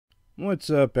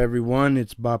What's up, everyone?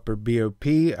 It's Bop or BOP,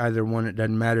 either one, it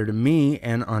doesn't matter to me.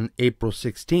 And on April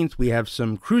 16th, we have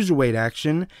some cruiserweight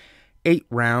action, 8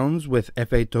 rounds with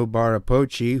Efetobor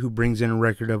Apochi, who brings in a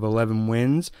record of 11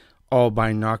 wins, all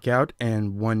by knockout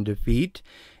and 1 defeat.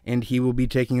 And he will be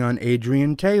taking on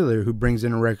Adrian Taylor, who brings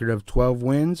in a record of 12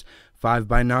 wins, 5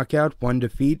 by knockout, 1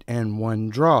 defeat, and 1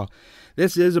 draw.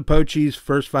 This is Apochi's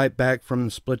first fight back from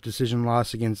the split decision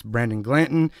loss against Brandon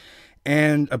Glanton,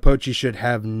 and Apochi should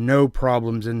have no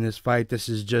problems in this fight. This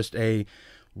is just a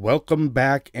welcome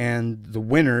back, and the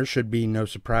winner should be no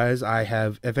surprise. I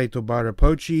have Efetobor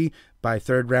Apochi by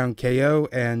 3rd round KO,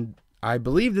 and I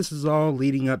believe this is all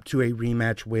leading up to a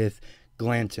rematch with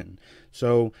Glanton.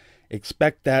 So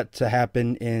expect that to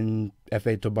happen in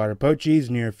Efetobor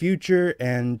Apochi's near future,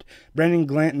 and Brandon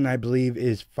Glanton, I believe,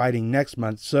 is fighting next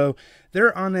month. So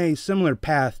they're on a similar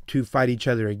path to fight each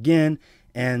other again,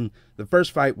 and the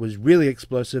first fight was really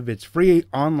explosive. It's free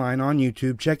online on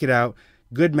YouTube. Check it out.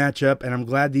 Good matchup, and I'm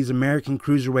glad these American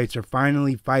cruiserweights are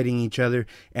finally fighting each other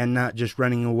and not just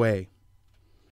running away.